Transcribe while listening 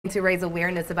to raise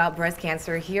awareness about breast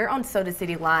cancer here on Soda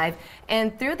City Live.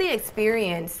 And through the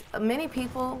experience, many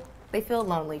people, they feel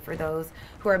lonely for those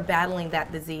who are battling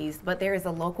that disease. But there is a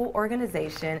local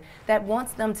organization that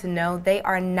wants them to know they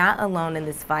are not alone in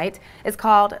this fight. It's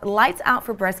called Lights Out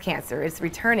for Breast Cancer. It's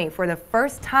returning for the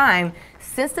first time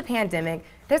since the pandemic.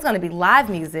 There's going to be live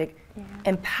music,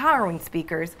 empowering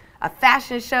speakers, a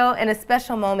fashion show, and a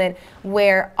special moment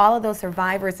where all of those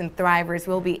survivors and thrivers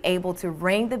will be able to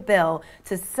ring the bell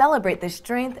to celebrate the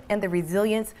strength and the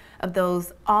resilience of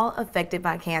those all affected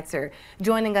by cancer.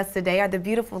 Joining us today are the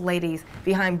beautiful ladies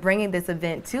behind bringing this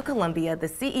event to Columbia, the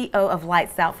CEO of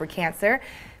Lights Out for Cancer,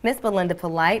 Miss Belinda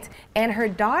Polite, and her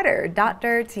daughter,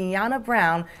 Dr. Tiana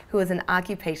Brown, who is an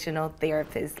occupational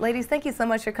therapist. Ladies, thank you so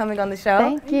much for coming on the show.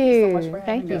 Thank you. So much for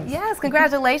having us. Yes,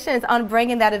 congratulations on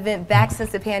bringing that event back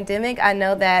since the pandemic. I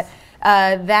know that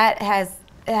that has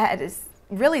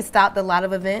really stopped a lot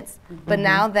of events, but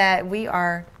now that we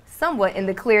are somewhat in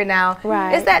the clear now,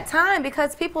 it's that time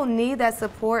because people need that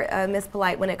support, Miss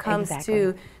Polite, when it comes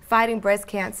to fighting breast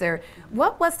cancer.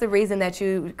 What was the reason that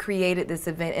you created this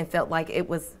event and felt like it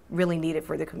was really needed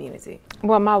for the community?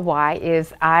 Well, my why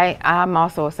is I'm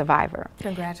also a survivor.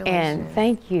 Congratulations. And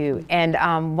thank you.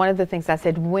 And one of the things I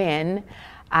said, when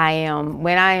I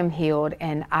am healed,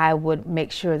 and I would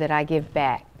make sure that I give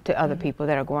back to other people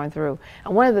that are going through.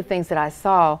 And one of the things that I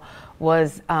saw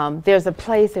was there's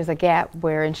a gap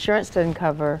where insurance doesn't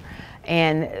cover,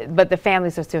 but the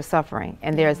families are still suffering,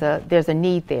 and there's a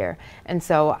need there. And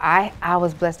so I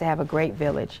was blessed to have a great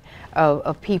village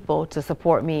of people to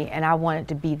support me, and I wanted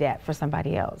to be that for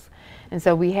somebody else. And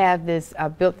so we have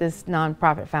built this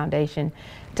nonprofit foundation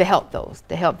to help those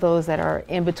that are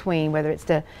in between, whether it's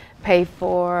to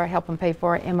help them pay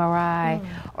for an MRI,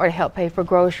 or to help pay for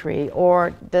grocery,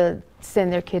 or to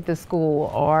send their kid to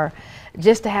school, or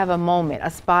just to have a moment, a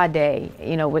spa day,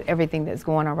 with everything that's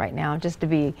going on right now, just to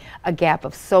be a gap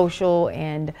of social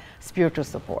and spiritual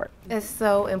support. It's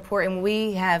so important.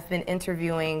 We have been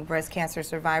interviewing breast cancer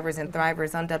survivors and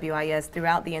thrivers on WIS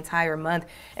throughout the entire month,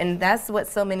 and that's what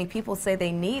so many people say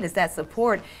they need, is that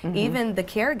support. Even the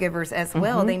caregivers as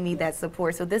well, they need that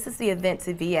support. So this is the event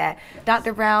to be at.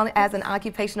 Dr. Brown, as an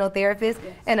occupational therapist,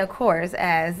 and of course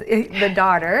as the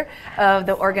daughter of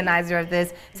the organizer of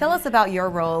this, tell us about your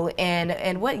role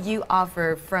and what you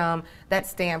offer from that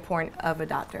standpoint of a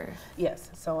doctor. Yes,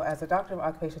 so as a doctor of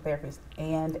occupational therapist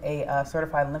and a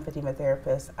certified lymphedema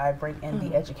therapist, I bring in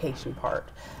the education part.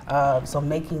 So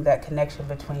making that connection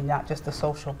between not just the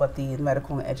social, but the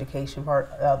medical and education part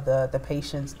of the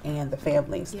patients and the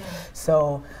families.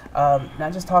 So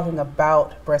not just talking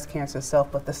about breast cancer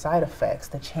itself, but the side effects,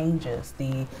 the changes,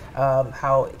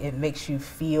 how it makes you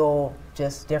feel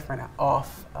just different,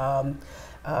 off,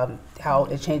 how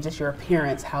it changes your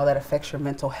appearance, how that affects your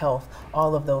mental health,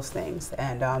 all of those things.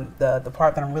 And the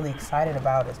part that I'm really excited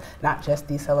about is not just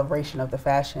the celebration of the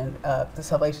fashion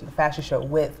show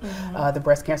with the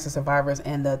breast cancer survivors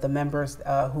and the members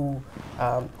who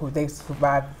they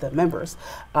survived, the members,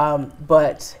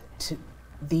 but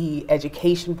the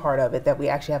education part of it, that we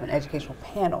actually have an educational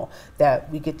panel that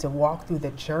we get to walk through the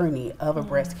journey of a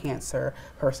breast cancer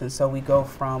person. So we go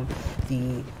from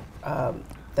the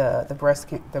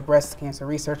breast cancer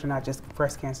researcher, not just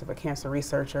breast cancer, but cancer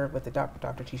researcher with the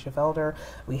Dr. Tisha Felder.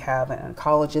 We have an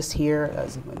oncologist here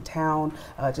in town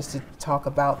just to talk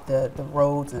about the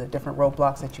roads and the different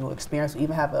roadblocks that you will experience. We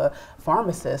even have a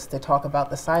pharmacist to talk about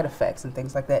the side effects and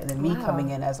things like that. And then me coming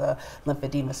in as a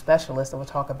lymphedema specialist, I will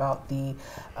talk about the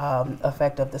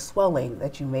effect of the swelling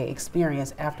that you may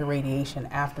experience after radiation,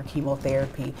 after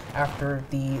chemotherapy, after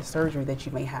the surgery that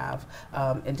you may have,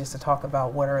 and just to talk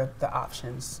about what are the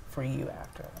options for you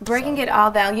after. Breaking it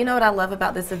all down, you know what I love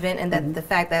about this event, and that the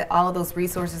fact that all of those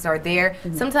resources are there.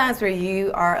 Sometimes where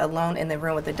you are alone in the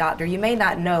room with the doctor, you may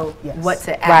not know what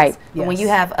to ask. But when you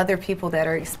have other people that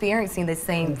are experiencing the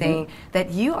same thing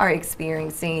that you are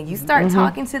experiencing, you start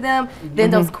talking to them, then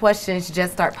those questions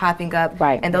just start popping up,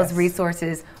 and those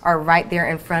resources are right there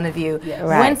in front of you.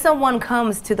 When someone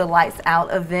comes to the Lights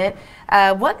Out event,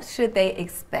 what should they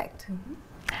expect?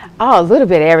 Oh, a little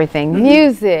bit of everything,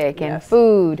 music and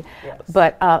food,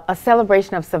 but a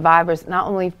celebration of survivors, not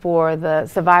only for the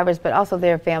survivors, but also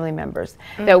their family members,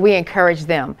 that we encourage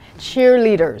them,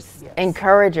 cheerleaders,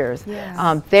 encouragers,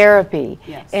 therapy,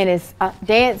 and it's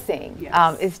dancing.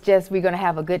 It's just, we're going to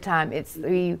have a good time.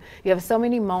 You have so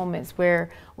many moments where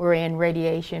we're in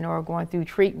radiation or going through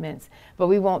treatments. But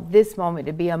we want this moment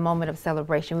to be a moment of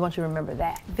celebration. We want you to remember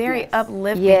that. Very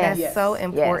uplifting. Yes. That's so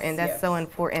important. Yes. That's so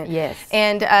important. Yes.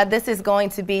 And this is going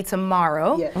to be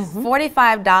tomorrow. Yes.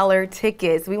 $45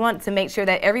 tickets. We want to make sure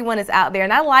that everyone is out there.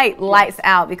 And I like Lights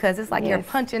Out because it's like you're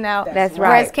punching out That's right.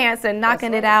 breast cancer,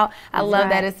 knocking it out. I love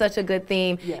that. right. It's such a good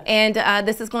theme. Yes. And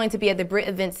this is going to be at the Britt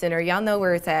Event Center. Y'all know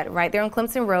where it's at, right there on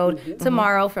Clemson Road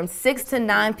tomorrow from 6 to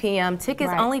 9 p.m. Tickets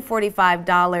Right. only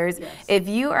 $45. Yes. If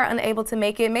you are unable to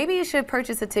make it, maybe you should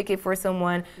purchase a ticket for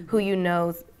someone who you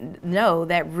know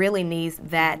that really needs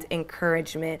that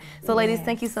encouragement. So ladies,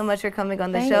 thank you so much for coming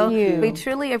on the Thank show. you. We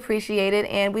truly appreciate it,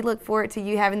 and we look forward to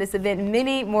you having this event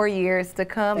many more years to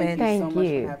come. Thank And you so Thank much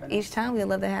you. for having us. each time we'd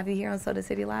love to have you here on Soda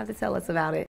City Live to tell us about it.